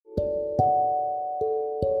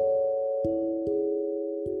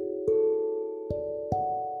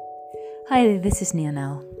Hi, this is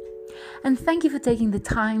Neonel, and thank you for taking the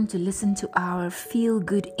time to listen to our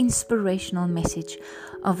feel-good inspirational message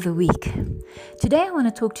of the week. Today I want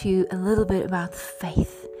to talk to you a little bit about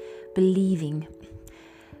faith, believing.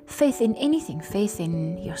 Faith in anything, faith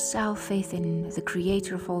in yourself, faith in the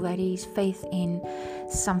creator of all that is, faith in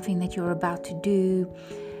something that you're about to do.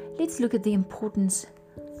 Let's look at the importance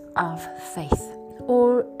of faith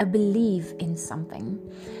or a belief in something.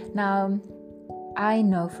 Now, I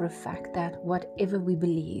know for a fact that whatever we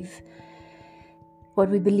believe, what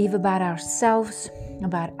we believe about ourselves,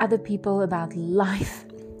 about other people, about life,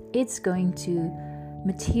 it's going to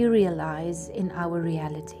materialize in our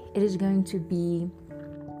reality. It is going to be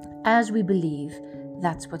as we believe,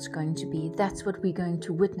 that's what's going to be. That's what we're going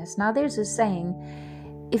to witness. Now, there's a saying,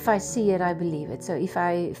 if I see it, I believe it. So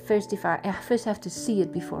I first have to see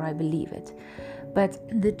it before I believe it.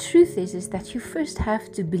 But the truth is that you first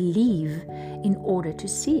have to believe in order to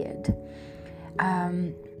see it.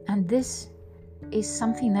 And this is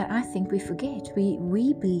something that I think we forget.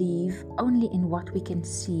 We believe only in what we can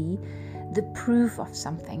see, the proof of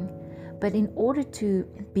something. But in order to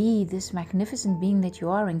be this magnificent being that you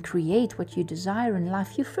are and create what you desire in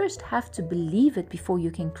life, you first have to believe it before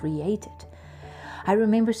you can create it. I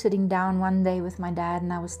remember sitting down one day with my dad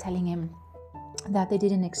and I was telling him that they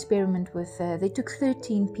did an experiment with, they took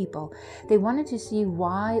 13 people. They wanted to see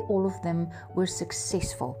why all of them were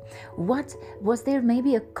successful. What was there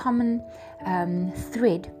maybe a common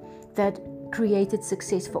thread that created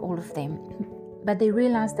success for all of them? But they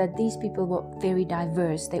realized that these people were very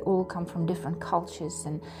diverse. They all come from different cultures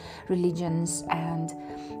and religions and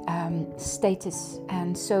status.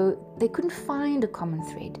 And so they couldn't find a common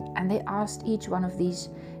thread. And they asked each one of these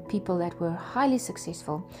people that were highly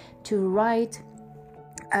successful to write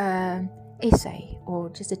an essay or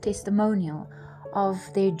just a testimonial of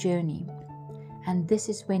their journey. And this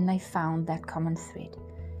is when they found that common thread.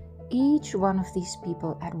 Each one of these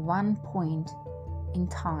people at one point in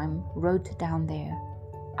time wrote down there,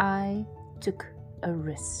 I took a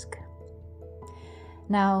risk.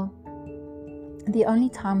 Now, the only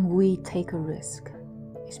time we take a risk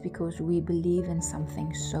is because we believe in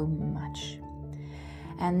something so much.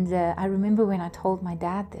 And I remember when I told my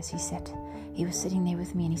dad this, he was sitting there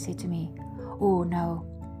with me and he said to me, oh no,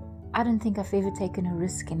 I don't think I've ever taken a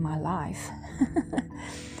risk in my life.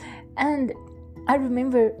 And I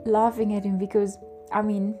remember laughing at him because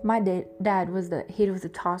my dad was the head of the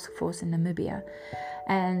task force in Namibia.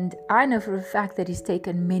 And I know for a fact that he's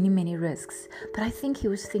taken many, many risks. But I think he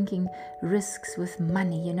was thinking risks with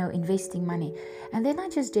money, investing money. And then I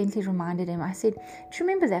just gently reminded him, I said, do you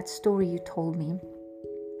remember that story you told me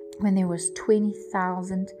when there was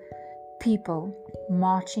 20,000 people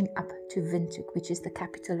marching up to Windhoek, which is the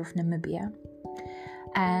capital of Namibia?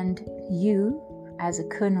 And you, as a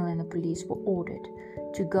colonel in the police, were ordered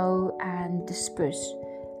to go and disperse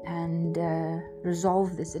and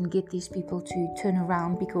resolve this and get these people to turn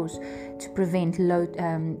around, because to prevent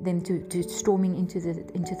them to storming into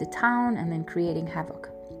the town and then creating havoc.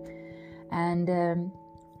 And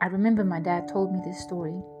I remember my dad told me this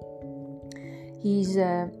story. His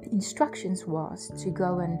instructions was to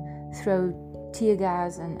go and throw tear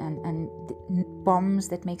gas and bombs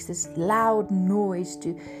that makes this loud noise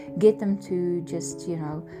to get them to just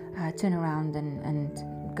turn around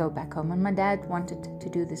and go back home. And my dad wanted to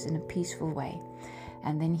do this in a peaceful way.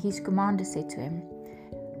 And then his commander said to him,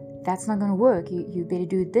 that's not going to work, you better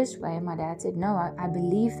do it this way. And my dad said, no, I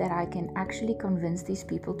believe that I can actually convince these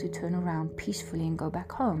people to turn around peacefully and go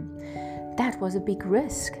back home. That was a big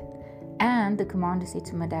risk. And the commander said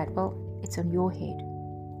to my dad, well, it's on your head.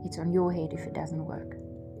 It's on your head if it doesn't work.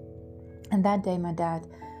 And that day my dad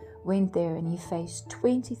went there and he faced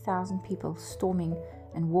 20,000 people storming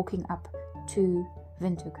and walking up to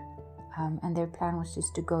Windhoek. And their plan was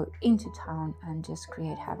just to go into town and just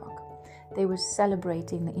create havoc. They were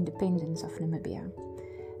celebrating the independence of Namibia.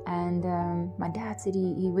 And my dad said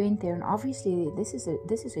he went there, and obviously this is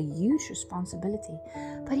a huge responsibility.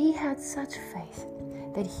 But he had such faith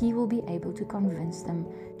that he will be able to convince them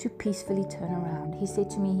to peacefully turn around. He said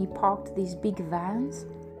to me, he parked these big vans,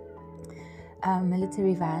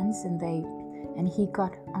 military vans, and he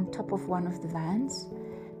got on top of one of the vans.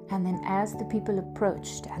 And then as the people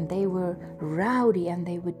approached, and they were rowdy, and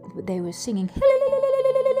they were singing,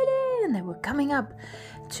 and they were coming up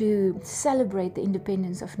to celebrate the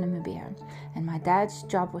independence of Namibia. And my dad's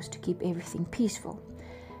job was to keep everything peaceful.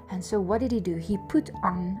 And so what did he do? He put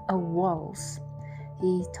on a waltz.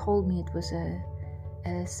 He told me it was a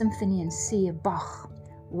symphony in C, a Bach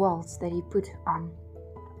waltz that he put on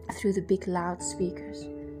through the big loudspeakers.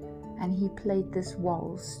 And he played this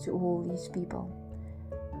waltz to all these people.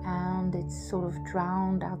 and it sort of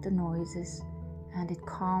drowned out the noises, and it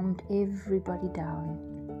calmed everybody down.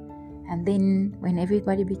 And then when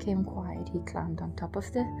everybody became quiet, he climbed on top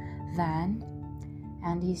of the van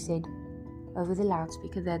and he said over the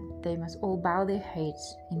loudspeaker that they must all bow their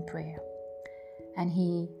heads in prayer. And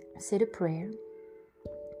he said a prayer,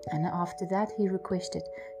 and after that he requested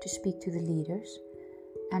to speak to the leaders,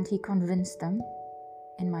 and he convinced them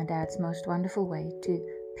in my dad's most wonderful way to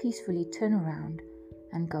peacefully turn around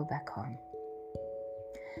and go back home.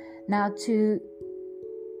 Now, to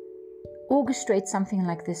orchestrate something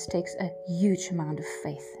like this takes a huge amount of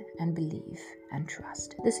faith and belief and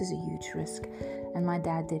trust. This is a huge risk, and my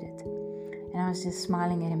dad did it. And I was just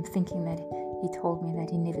smiling at him, thinking that he told me that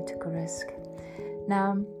he never took a risk.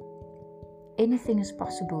 Now, anything is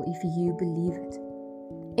possible if you believe it.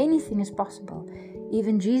 Anything is possible.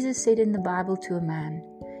 Even Jesus said in the Bible to a man,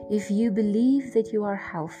 if you believe that you are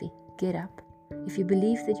healthy, get up. If you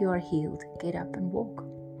believe that you are healed, get up and walk.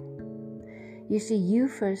 You see, you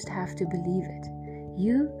first have to believe it.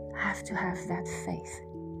 You have to have that faith.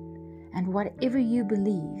 And whatever you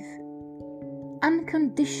believe,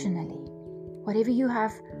 unconditionally, whatever you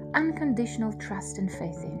have unconditional trust and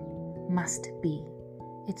faith in, must be.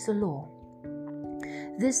 It's a law.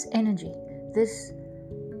 This energy, this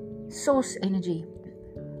source energy,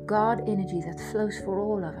 God energy that flows for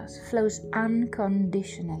all of us, flows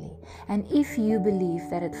unconditionally. And if you believe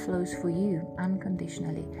that it flows for you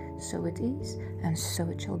unconditionally, so it is, and so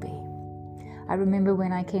it shall be. I remember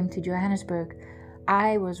when I came to Johannesburg,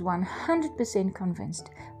 I was 100%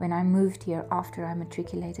 convinced when I moved here after I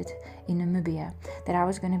matriculated in Namibia that I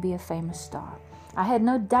was going to be a famous star. I had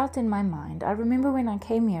no doubt in my mind. I remember when I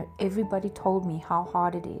came here, everybody told me how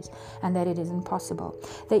hard it is and that it is impossible.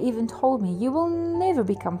 They even told me, you will never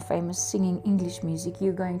become famous singing English music.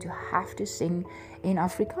 You're going to have to sing in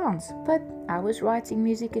Afrikaans. But I was writing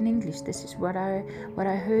music in English. This is what I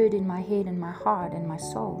heard in my head and my heart and my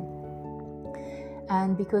soul.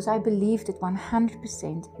 And because I believed it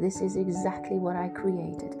 100%, this is exactly what I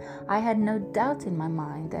created. I had no doubt in my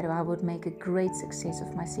mind that I would make a great success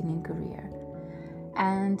of my singing career.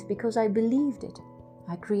 And because I believed it,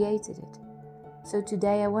 I created it. So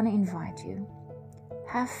today I want to invite you.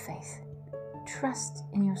 Have faith. Trust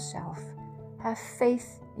in yourself. Have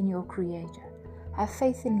faith in your Creator. Have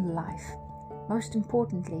faith in life. Most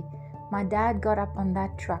importantly, my dad got up on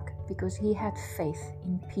that truck because he had faith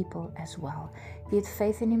in people as well. He had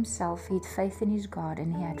faith in himself, he had faith in his God,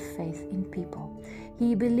 and he had faith in people.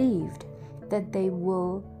 He believed that they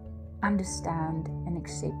will understand and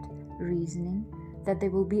accept reasoning, that they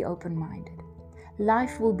will be open-minded.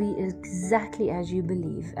 Life will be exactly as you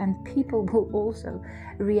believe, and people will also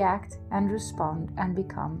react and respond and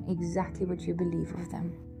become exactly what you believe of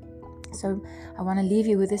them. So I want to leave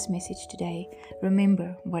you with this message today.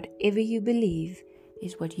 Remember, whatever you believe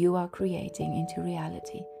is what you are creating into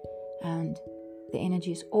reality, and the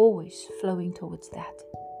energy is always flowing towards that.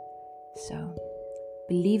 So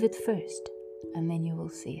believe it first, and then you will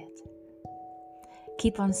see it.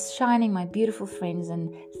 Keep on shining, my beautiful friends,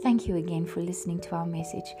 and thank you again for listening to our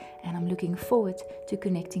message, and I'm looking forward to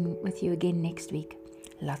connecting with you again next week.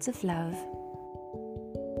 Lots of love.